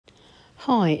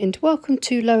Hi and welcome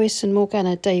to Lois and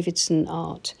Morgana Davidson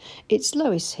Art. It's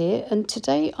Lois here, and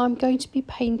today I'm going to be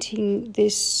painting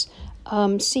this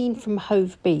scene from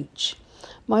Hove Beach.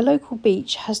 My local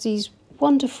beach has these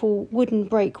wonderful wooden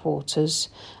breakwaters,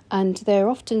 and they're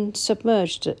often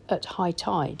submerged at high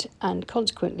tide and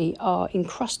consequently are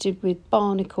encrusted with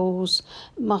barnacles,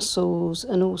 mussels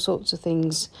and all sorts of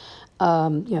things.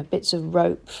 Bits of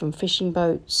rope from fishing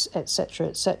boats, etc.,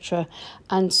 etc.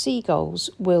 And seagulls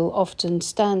will often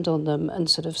stand on them and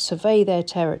sort of survey their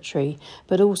territory,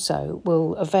 but also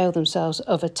will avail themselves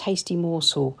of a tasty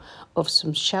morsel of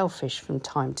some shellfish from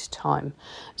time to time.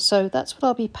 So that's what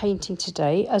I'll be painting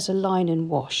today as a line and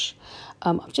wash.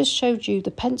 I've just showed you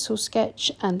the pencil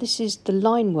sketch, and this is the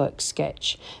line work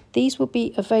sketch. These will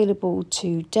be available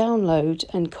to download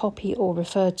and copy or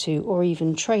refer to, or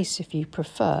even trace if you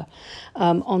prefer,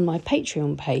 on my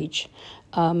Patreon page.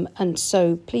 And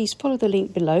so please follow the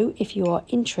link below if you are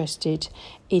interested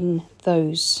in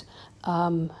those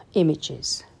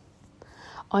images.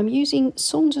 I'm using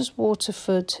Saunders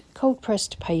Waterford cold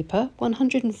pressed paper,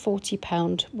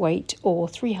 £140 weight or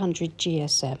 300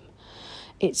 GSM.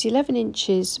 It's 11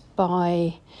 inches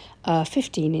by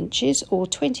 15 inches or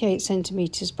 28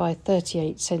 centimetres by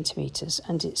 38 centimetres,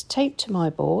 and it's taped to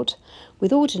my board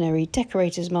with ordinary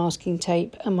decorator's masking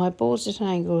tape, and my board's at an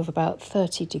angle of about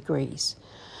 30 degrees.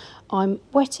 I'm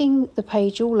wetting the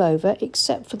page all over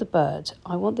except for the bird.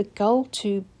 I want the gull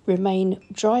to remain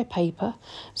dry paper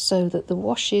so that the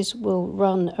washes will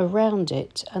run around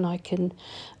it and I can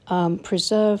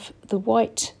preserve the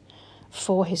white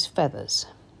for his feathers,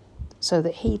 so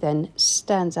that he then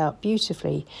stands out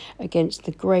beautifully against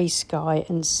the grey sky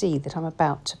and sea that I'm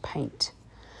about to paint.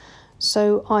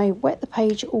 So I wet the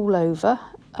page all over,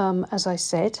 as I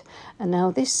said, and now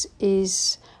this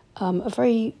is a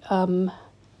very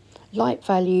light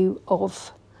value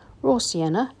of raw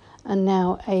sienna, and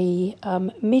now a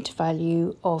mid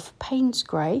value of Payne's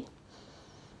grey.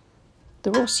 The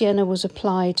raw sienna was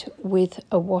applied with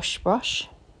a wash brush.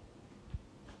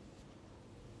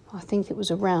 I think it was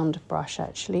a round brush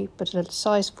actually, but a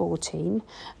size 14.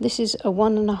 This is a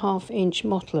 1.5 inch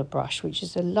mottler brush, which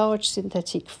is a large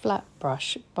synthetic flat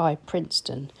brush by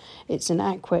Princeton. It's an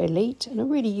Aqua Elite and a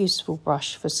really useful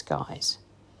brush for skies.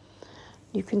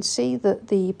 You can see that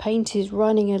the paint is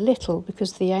running a little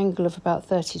because of the angle of about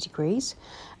 30 degrees,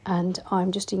 and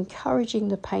I'm just encouraging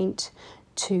the paint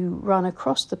to run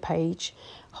across the page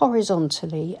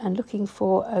horizontally and looking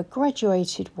for a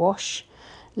graduated wash,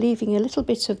 leaving a little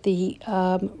bit of the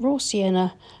raw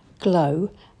sienna glow,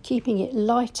 keeping it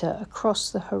lighter across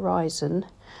the horizon,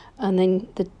 and then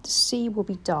the sea will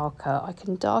be darker. I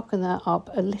can darken that up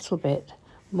a little bit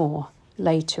more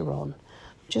later on.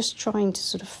 Just trying to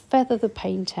sort of feather the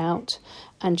paint out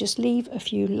and just leave a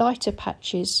few lighter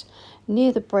patches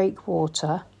near the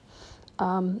breakwater,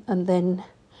 and then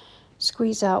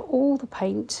squeeze out all the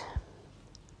paint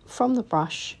from the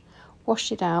brush,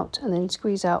 wash it out, and then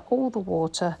squeeze out all the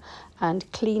water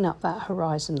and clean up that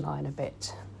horizon line a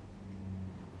bit.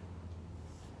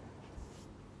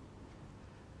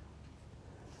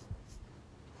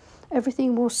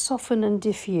 Everything will soften and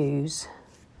diffuse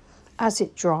as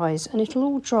it dries, and it'll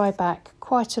all dry back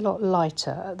quite a lot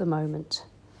lighter at the moment.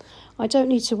 I don't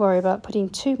need to worry about putting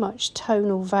too much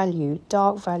tonal value,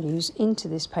 dark values into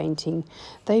this painting.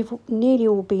 They've nearly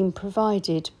all been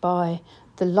provided by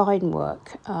the line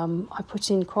work. I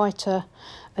put in quite a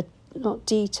not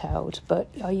detailed, but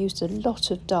I used a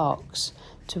lot of darks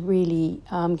to really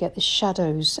get the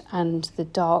shadows and the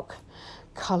dark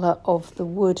colour of the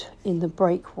wood in the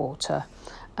breakwater.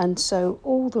 And so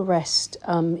all the rest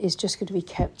is just going to be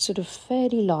kept sort of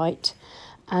fairly light,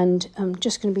 and I'm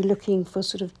just going to be looking for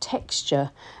sort of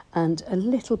texture and a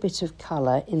little bit of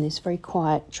colour in this very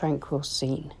quiet, tranquil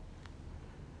scene.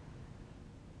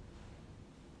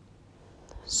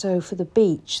 So for the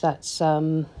beach, that's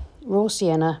raw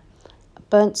sienna,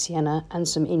 burnt sienna and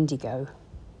some indigo.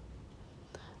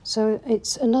 So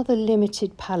it's another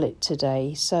limited palette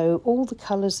today. So all the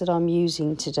colours that I'm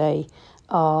using today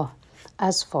are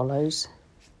as follows: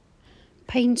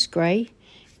 Payne's grey,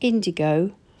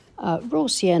 indigo, raw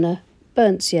sienna,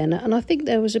 burnt sienna, and I think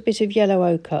there was a bit of yellow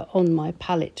ochre on my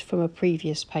palette from a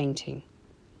previous painting.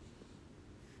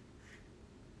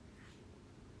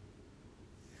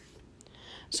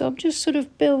 So I'm just sort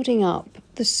of building up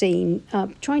the scene,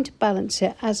 trying to balance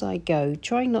it as I go,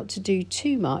 trying not to do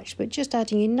too much, but just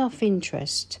adding enough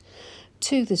interest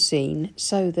to the scene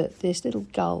so that this little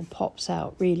gull pops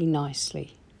out really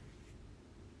nicely.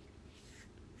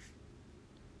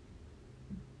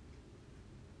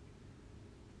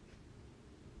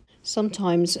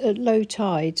 Sometimes at low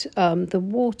tide, the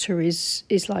water is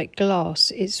like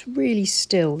glass. It's really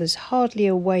still. There's hardly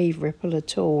a wave ripple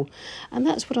at all. And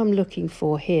that's what I'm looking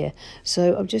for here.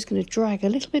 So I'm just going to drag a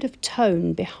little bit of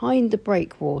tone behind the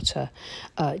breakwater,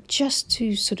 just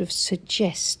to sort of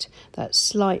suggest that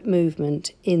slight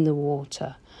movement in the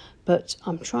water. But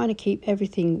I'm trying to keep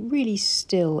everything really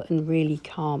still and really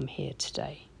calm here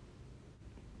today.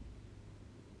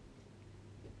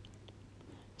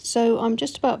 So I'm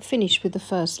just about finished with the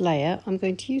first layer. I'm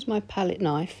going to use my palette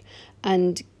knife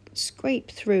and scrape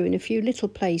through in a few little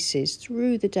places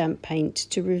through the damp paint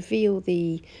to reveal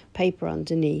the paper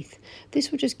underneath. This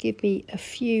will just give me a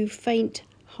few faint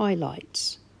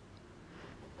highlights.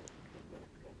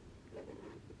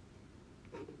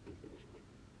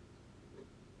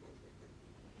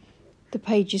 The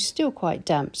page is still quite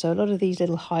damp, so a lot of these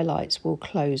little highlights will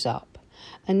close up.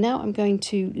 And now I'm going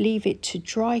to leave it to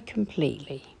dry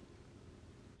completely.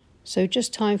 So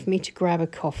just time for me to grab a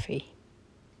coffee.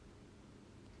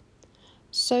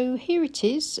 So here it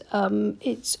is.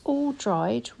 It's all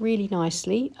dried really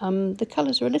nicely. The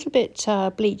colours are a little bit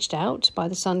bleached out by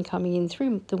the sun coming in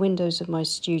through the windows of my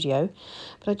studio,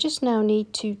 but I just now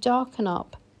need to darken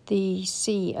up the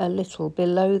sea a little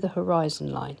below the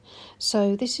horizon line.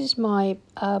 So this is my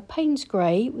Payne's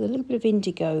Grey with a little bit of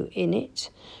indigo in it,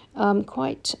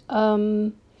 quite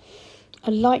a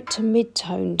light to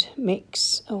mid-toned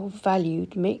mix or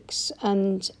valued mix,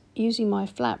 and using my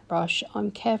flat brush I'm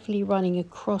carefully running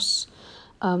across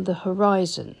the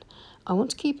horizon. I want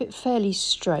to keep it fairly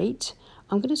straight.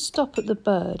 I'm going to stop at the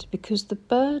bird because the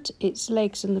bird, its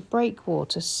legs and the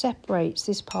breakwater separates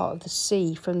this part of the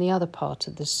sea from the other part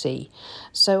of the sea.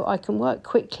 So I can work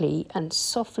quickly and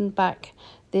soften back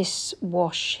this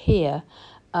wash here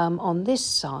on this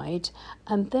side,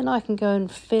 and then I can go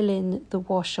and fill in the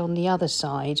wash on the other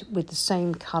side with the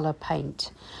same colour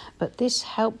paint. But this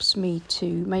helps me to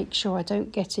make sure I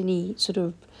don't get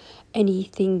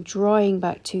anything drying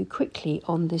back too quickly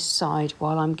on this side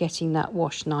while I'm getting that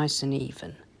wash nice and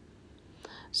even.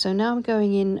 So now I'm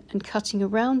going in and cutting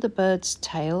around the bird's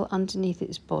tail underneath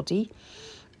its body,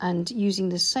 and using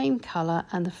the same colour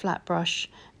and the flat brush.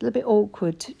 A little bit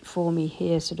awkward for me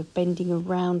here, sort of bending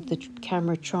around the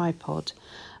camera tripod.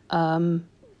 But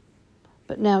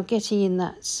now getting in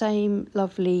that same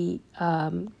lovely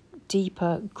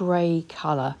deeper grey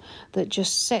colour that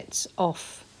just sets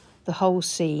off the whole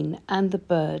scene and the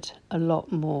bird a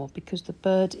lot more, because the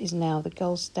bird is now the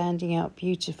gull standing out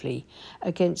beautifully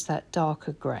against that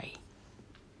darker grey.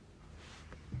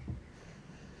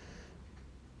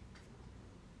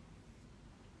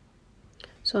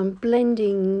 So I'm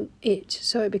blending it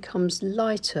so it becomes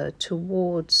lighter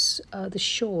towards the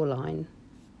shoreline,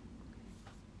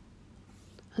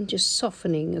 and just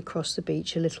softening across the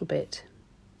beach a little bit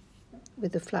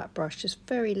with the flat brush, just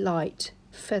very light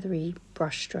feathery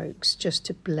brush strokes just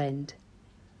to blend.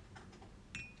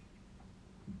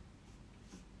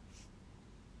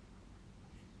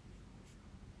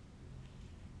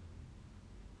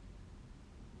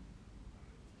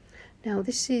 Now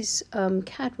this is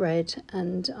cad red,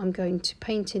 and I'm going to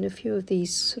paint in a few of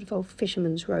these sort of old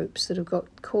fisherman's ropes that have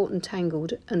got caught and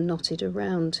tangled and knotted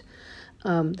around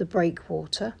the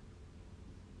breakwater.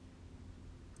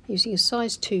 Using a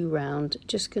size 2 round,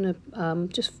 just going to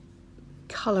just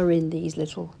colour in these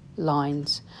little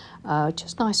lines,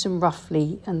 just nice and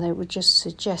roughly, and they would just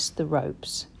suggest the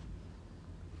ropes.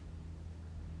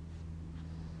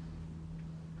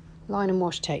 Line and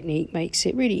wash technique makes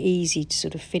it really easy to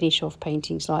sort of finish off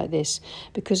paintings like this,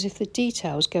 because if the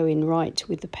details go in right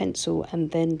with the pencil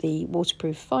and then the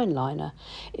waterproof fine liner,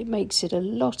 it makes it a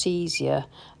lot easier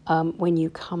when you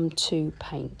come to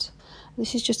paint.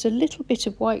 This is just a little bit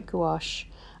of white gouache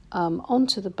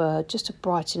onto the bird just to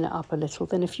brighten it up a little,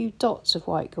 then a few dots of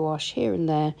white gouache here and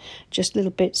there, just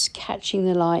little bits catching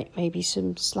the light, maybe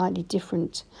some slightly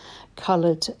different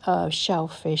coloured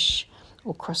shellfish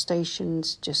or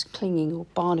crustaceans just clinging, or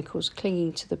barnacles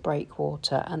clinging to the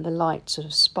breakwater, and the light sort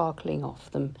of sparkling off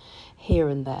them here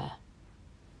and there.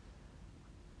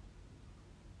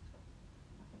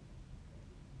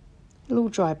 It'll all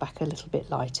dry back a little bit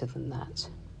lighter than that.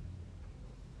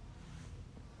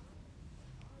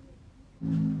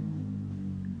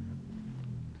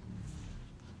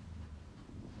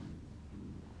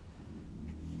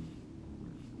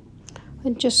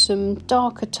 And just some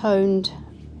darker toned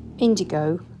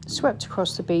indigo swept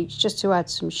across the beach just to add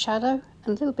some shadow and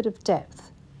a little bit of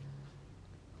depth.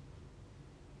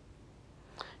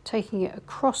 Taking it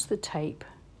across the tape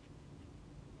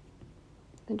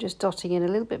and just dotting in a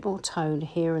little bit more tone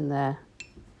here and there.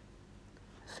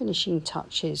 Finishing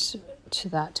touches to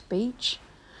that beach.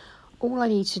 all I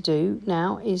need to do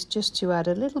now is just to add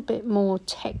a little bit more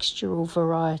textural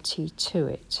variety to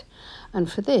it.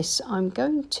 And for this, I'm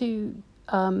going to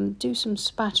do some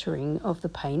spattering of the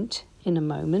paint in a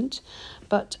moment,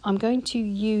 but I'm going to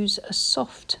use a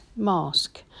soft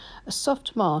mask. A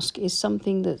soft mask is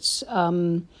something that's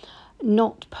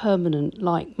not permanent,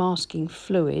 like masking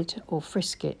fluid or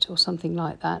frisket or something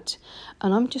like that.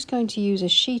 And I'm just going to use a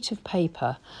sheet of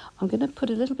paper. I'm going to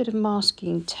put a little bit of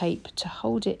masking tape to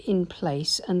hold it in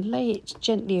place and lay it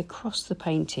gently across the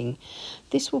painting.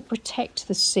 This will protect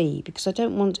the sea because I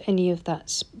don't want any of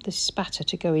that the spatter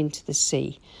to go into the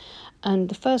sea. And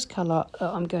the first colour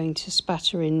I'm going to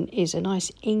spatter in is a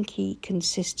nice inky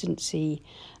consistency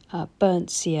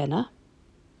burnt sienna.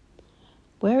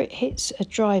 Where it hits a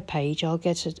dry page, I'll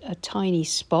get a tiny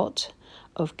spot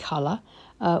of colour.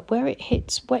 Where it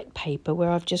hits wet paper, where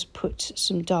I've just put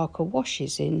some darker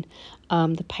washes in,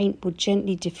 the paint will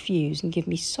gently diffuse and give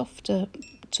me softer,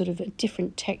 sort of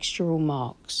different textural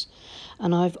marks.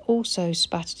 And I've also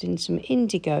spattered in some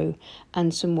indigo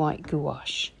and some white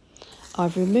gouache.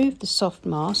 I've removed the soft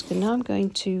mask and now I'm going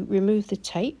to remove the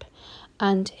tape,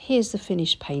 and here's the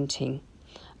finished painting.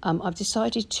 I've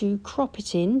decided to crop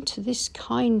it in to this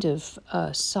kind of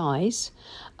size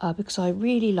because I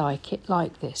really like it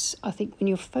like this. I think when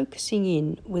you're focusing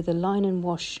in with a line and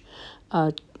wash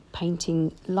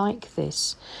painting like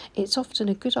this, it's often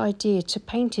a good idea to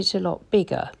paint it a lot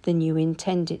bigger than you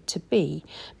intend it to be,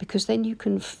 because then you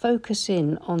can focus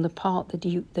in on the part that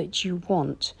you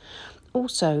want.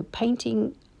 Also,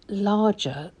 painting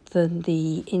larger than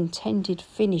the intended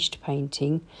finished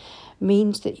painting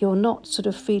means that you're not sort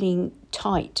of feeling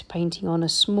tight painting on a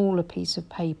smaller piece of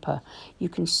paper. You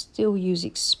can still use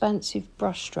expansive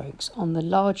brushstrokes on the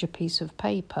larger piece of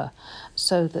paper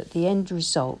so that the end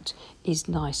result is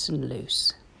nice and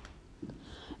loose.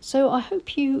 So I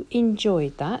hope you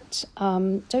enjoyed that.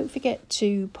 Don't forget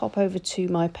to pop over to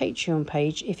my Patreon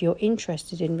page if you're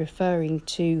interested in referring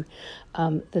to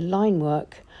the line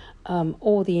work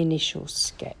or the initial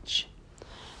sketch.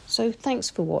 So thanks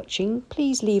for watching.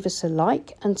 Please leave us a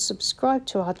like and subscribe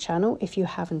to our channel if you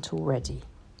haven't already.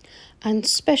 And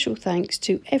special thanks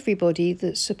to everybody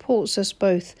that supports us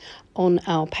both on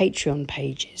our Patreon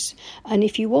pages. And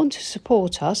if you want to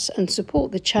support us and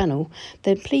support the channel,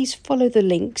 then please follow the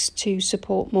links to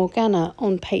support Morgana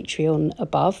on Patreon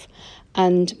above,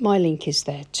 and my link is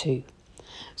there too.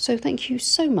 So thank you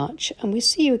so much, and we'll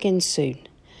see you again soon.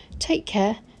 Take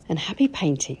care and happy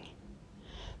painting.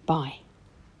 Bye.